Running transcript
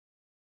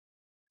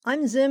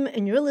I'm Zim,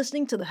 and you're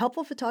listening to the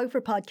Helpful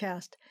Photographer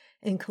Podcast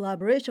in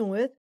collaboration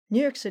with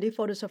New York City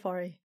Photo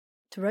Safari.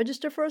 To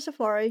register for a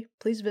safari,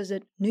 please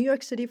visit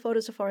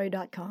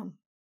newyorkcityphotosafari.com.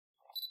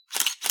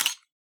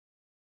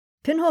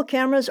 Pinhole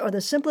cameras are the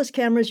simplest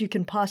cameras you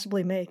can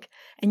possibly make,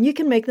 and you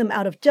can make them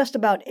out of just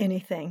about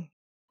anything.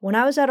 When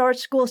I was at art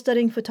school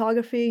studying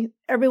photography,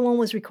 everyone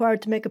was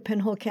required to make a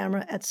pinhole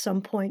camera at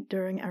some point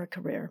during our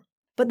career.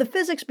 But the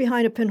physics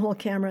behind a pinhole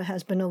camera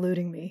has been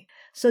eluding me.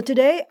 So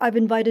today I've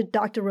invited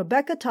Dr.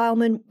 Rebecca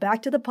Tileman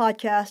back to the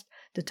podcast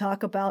to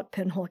talk about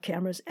pinhole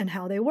cameras and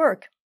how they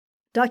work.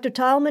 Dr.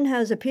 Tileman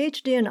has a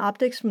PhD in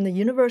optics from the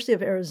University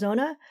of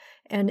Arizona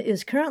and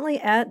is currently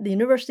at the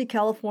University of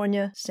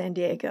California, San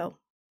Diego.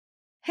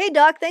 Hey,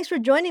 Doc, thanks for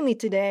joining me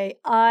today.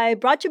 I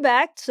brought you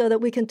back so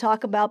that we can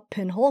talk about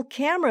pinhole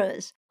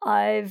cameras.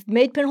 I've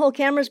made pinhole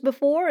cameras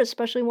before,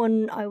 especially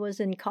when I was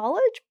in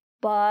college,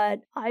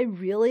 but I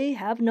really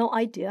have no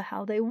idea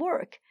how they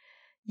work.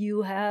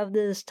 You have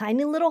this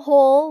tiny little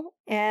hole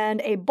and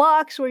a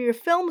box where your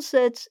film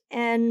sits,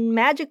 and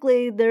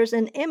magically there's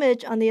an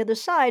image on the other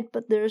side,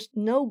 but there's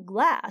no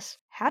glass.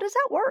 How does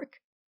that work?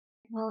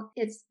 Well,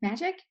 it's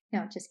magic.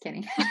 No, just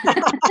kidding.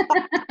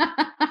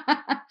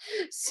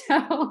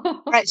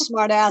 So, Right,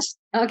 smartass.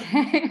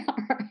 okay,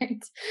 all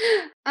right.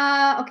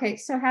 Okay,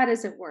 so how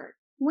does it work?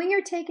 When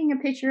you're taking a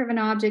picture of an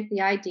object,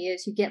 the idea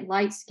is you get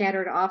light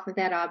scattered off of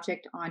that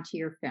object onto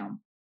your film,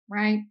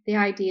 right? The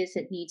idea is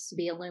it needs to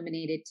be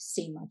illuminated to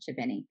see much of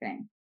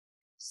anything.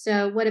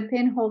 So what a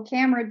pinhole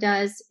camera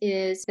does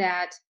is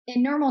that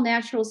in normal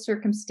natural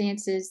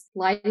circumstances,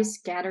 light is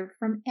scattered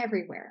from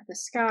everywhere. The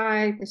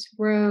sky, this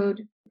road,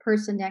 the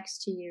person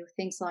next to you,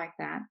 things like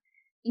that.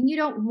 And you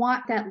don't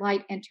want that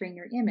light entering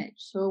your image.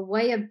 So a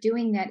way of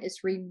doing that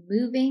is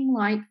removing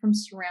light from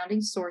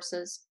surrounding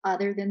sources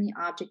other than the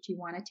object you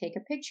want to take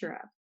a picture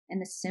of.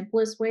 And the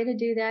simplest way to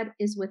do that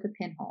is with a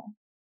pinhole.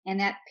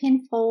 And that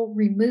pinhole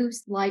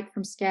removes light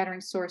from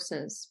scattering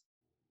sources.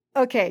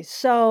 Okay,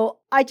 so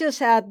I just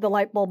had the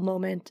light bulb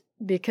moment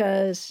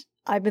because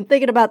I've been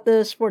thinking about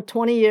this for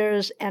 20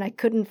 years and I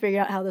couldn't figure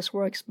out how this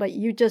works, but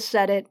you just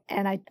said it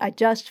and I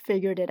just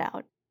figured it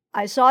out.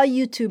 I saw a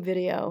YouTube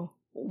video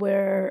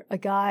where a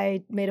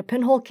guy made a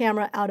pinhole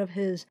camera out of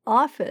his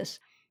office.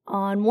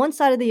 On one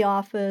side of the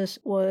office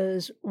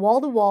was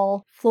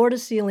wall-to-wall,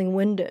 floor-to-ceiling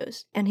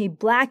windows, and he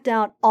blacked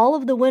out all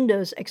of the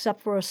windows except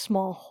for a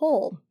small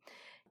hole.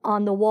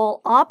 On the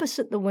wall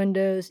opposite the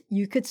windows,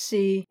 you could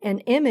see an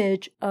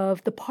image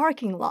of the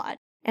parking lot.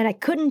 And I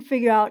couldn't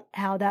figure out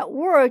how that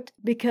worked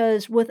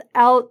because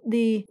without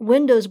the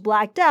windows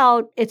blacked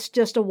out, it's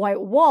just a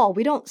white wall.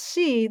 We don't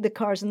see the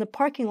cars in the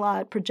parking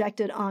lot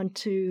projected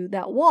onto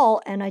that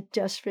wall. And I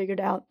just figured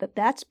out that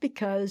that's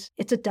because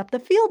it's a depth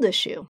of field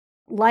issue.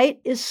 Light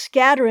is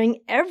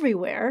scattering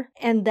everywhere,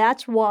 and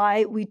that's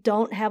why we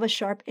don't have a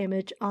sharp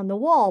image on the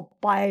wall.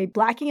 By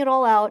blacking it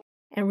all out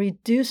and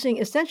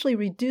essentially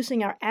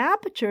reducing our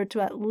aperture to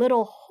that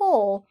little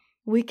hole,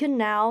 we can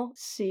now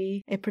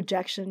see a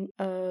projection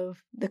of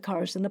the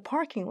cars in the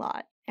parking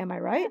lot. Am I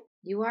right?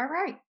 You are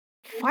right.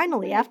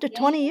 Finally, after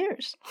 20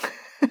 years.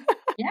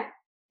 Yeah.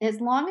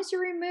 As long as you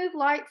remove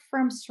light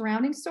from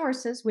surrounding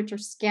sources, which are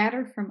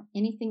scattered from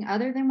anything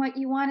other than what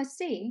you want to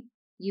see,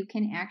 you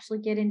can actually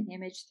get an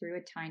image through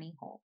a tiny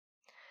hole.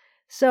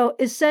 So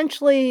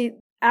essentially,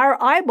 our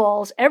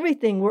eyeballs,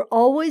 everything, we're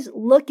always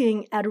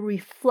looking at a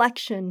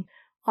reflection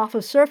off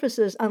of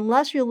surfaces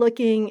unless you're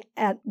looking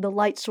at the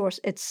light source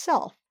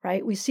itself,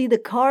 right? We see the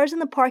cars in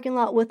the parking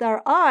lot with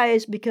our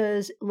eyes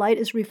because light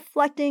is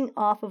reflecting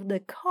off of the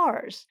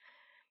cars.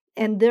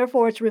 And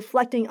therefore, it's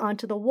reflecting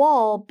onto the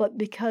wall, but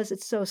because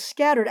it's so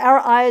scattered, our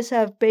eyes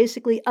have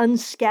basically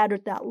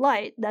unscattered that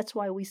light. That's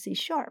why we see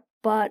sharp.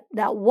 But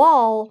that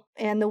wall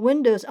and the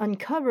windows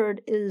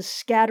uncovered is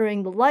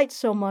scattering the light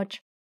so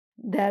much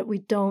that we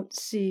don't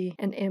see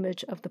an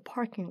image of the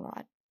parking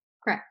lot.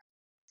 Correct.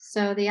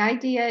 So the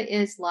idea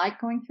is light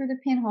going through the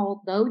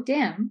pinhole, though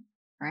dim,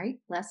 right?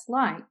 Less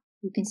light.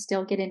 You can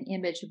still get an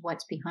image of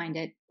what's behind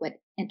it, what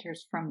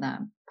enters from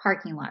the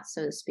parking lot,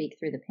 so to speak,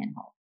 through the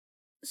pinhole.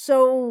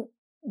 So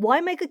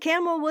why make a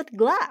camera with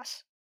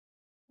glass?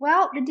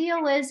 Well, the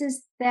deal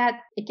is that,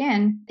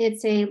 again,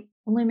 it's a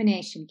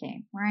illumination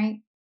game, right?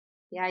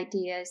 The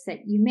idea is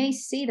that you may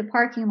see the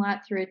parking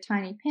lot through a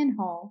tiny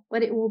pinhole,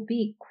 but it will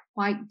be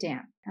quite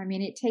dim. I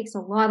mean, it takes a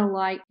lot of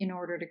light in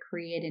order to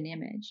create an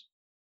image.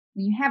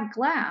 When you have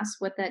glass,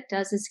 what that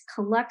does is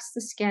collects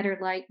the scattered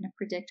light in a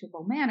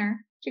predictable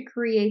manner to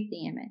create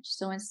the image.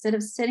 So instead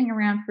of sitting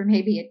around for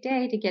maybe a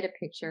day to get a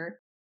picture,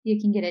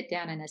 you can get it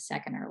done in a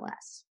second or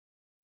less.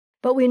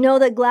 But we know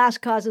that glass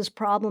causes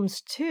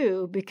problems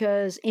too,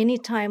 because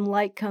anytime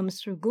light comes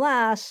through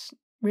glass,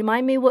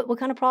 remind me what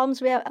kind of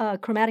problems we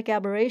have? Chromatic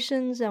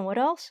aberrations and what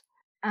else?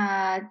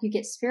 You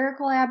get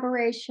spherical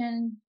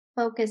aberration,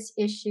 focus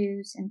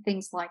issues, and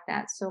things like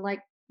that. So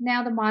like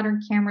now the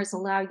modern cameras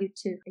allow you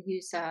to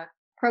use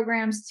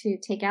programs to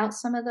take out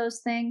some of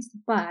those things,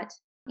 but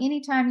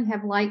anytime you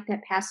have light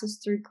that passes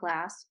through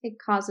glass, it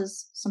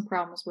causes some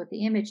problems with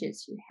the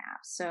images you have.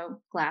 So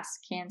glass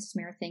can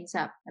smear things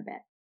up a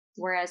bit.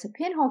 whereas a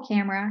pinhole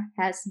camera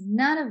has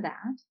none of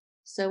that.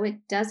 So it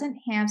doesn't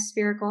have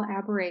spherical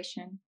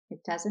aberration, it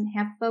doesn't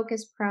have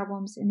focus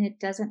problems, and it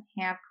doesn't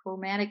have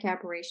chromatic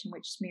aberration,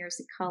 which smears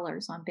the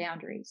colors on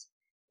boundaries.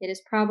 It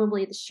is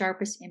probably the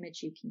sharpest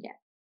image you can get.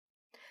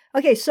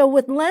 Okay, so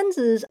with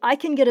lenses, I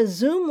can get a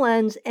zoom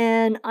lens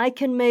and I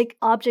can make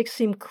objects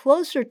seem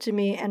closer to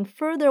me and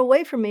further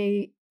away from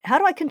me. How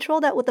do I control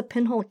that with a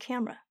pinhole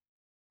camera?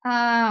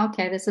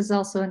 Okay, this is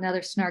also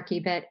another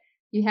snarky bit.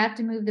 You have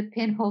to move the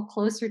pinhole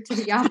closer to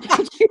the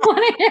object you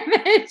want to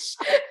image.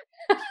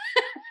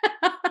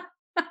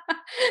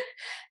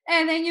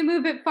 And then you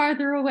move it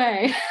farther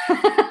away.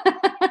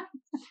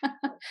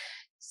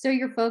 So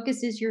your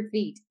focus is your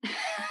feet.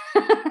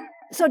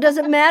 So does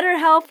it matter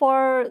how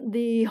far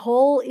the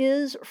hole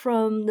is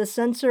from the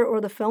sensor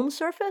or the film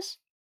surface?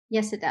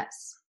 Yes, it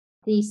does.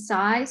 The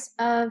size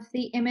of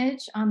the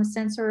image on the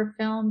sensor or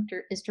film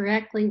is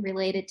directly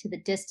related to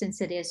the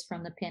distance it is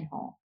from the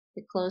pinhole.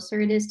 The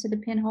closer it is to the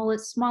pinhole,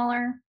 it's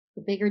smaller.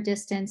 The bigger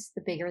distance,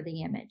 the bigger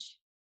the image.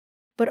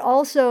 But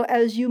also,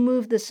 as you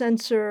move the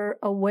sensor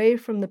away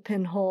from the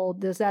pinhole,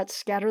 does that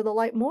scatter the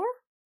light more?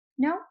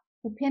 No,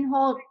 the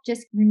pinhole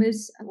just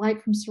removes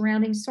light from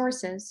surrounding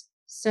sources.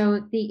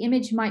 So the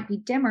image might be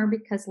dimmer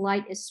because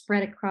light is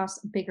spread across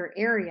a bigger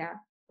area,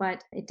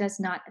 but it does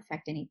not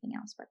affect anything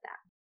else but that.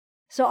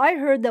 So I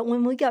heard that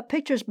when we got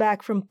pictures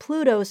back from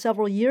Pluto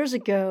several years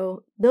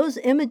ago, those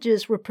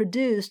images were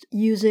produced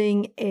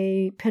using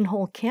a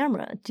pinhole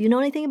camera. Do you know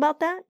anything about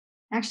that?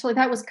 Actually,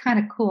 that was kind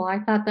of cool. I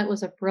thought that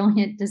was a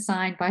brilliant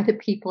design by the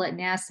people at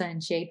NASA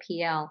and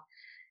JPL.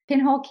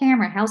 Pinhole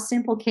camera, how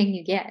simple can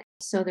you get?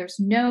 So there's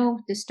no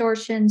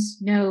distortions,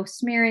 no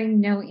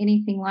smearing, no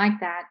anything like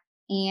that.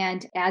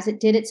 And as it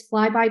did its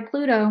flyby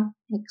Pluto,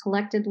 it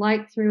collected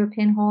light through a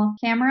pinhole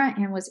camera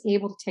and was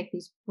able to take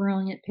these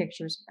brilliant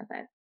pictures with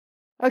it.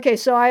 Okay,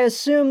 so I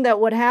assume that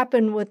what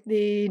happened with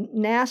the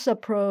NASA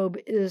probe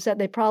is that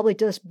they probably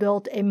just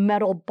built a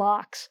metal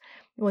box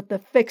with the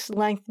fixed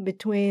length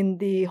between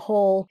the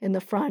hole in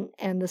the front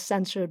and the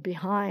sensor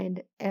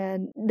behind.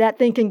 And that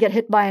thing can get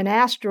hit by an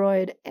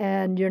asteroid,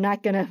 and you're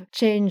not going to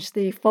change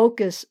the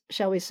focus,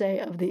 shall we say,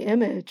 of the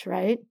image,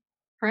 right?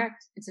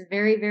 Correct. It's a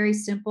very, very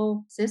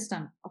simple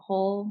system, a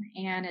hole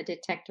and a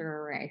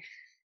detector array.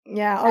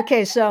 Yeah,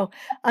 okay. So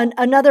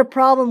another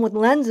problem with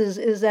lenses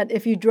is that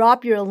if you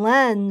drop your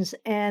lens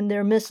and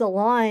they're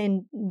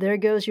misaligned, there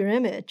goes your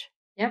image.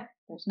 Yep,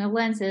 there's no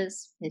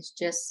lenses. It's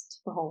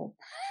just the hole.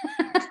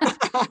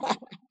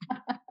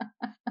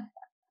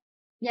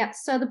 Yeah,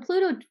 so the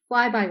Pluto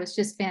flyby was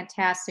just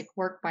fantastic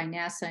work by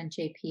NASA and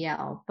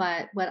JPL.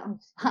 But what a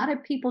lot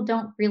of people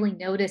don't really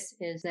notice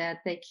is that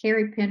they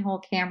carry pinhole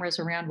cameras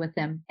around with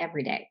them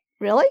every day.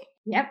 Really?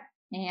 Yep.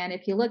 And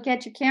if you look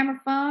at your camera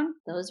phone,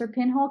 those are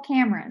pinhole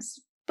cameras.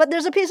 But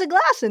there's a piece of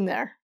glass in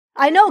there.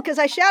 I know because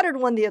I shattered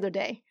one the other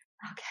day.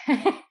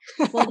 Okay.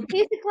 Well, the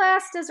piece of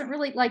glass doesn't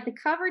really, like the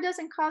cover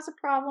doesn't cause a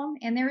problem.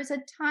 And there is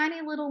a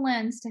tiny little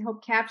lens to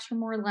help capture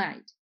more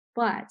light.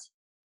 But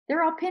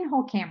they're all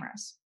pinhole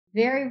cameras.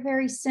 Very,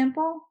 very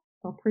simple.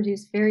 They'll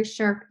produce very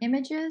sharp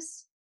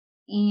images.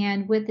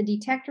 And with the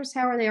detectors,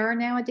 however they are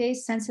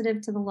nowadays,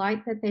 sensitive to the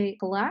light that they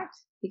collect,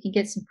 you can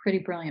get some pretty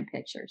brilliant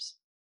pictures.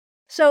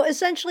 So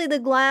essentially the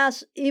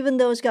glass, even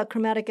though it's got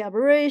chromatic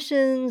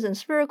aberrations and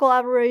spherical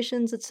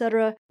aberrations,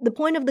 etc., the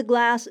point of the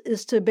glass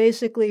is to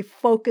basically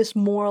focus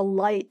more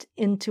light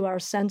into our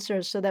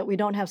sensors so that we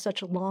don't have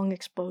such long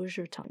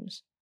exposure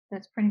times.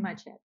 That's pretty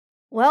much it.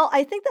 Well,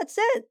 I think that's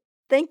it.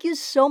 Thank you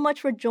so much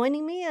for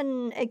joining me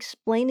and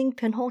explaining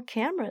pinhole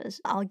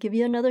cameras. I'll give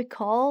you another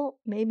call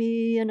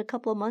maybe in a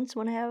couple of months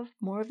when I have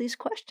more of these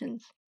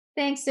questions.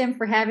 Thanks, Sim,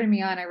 for having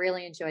me on. I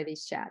really enjoy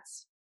these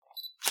chats.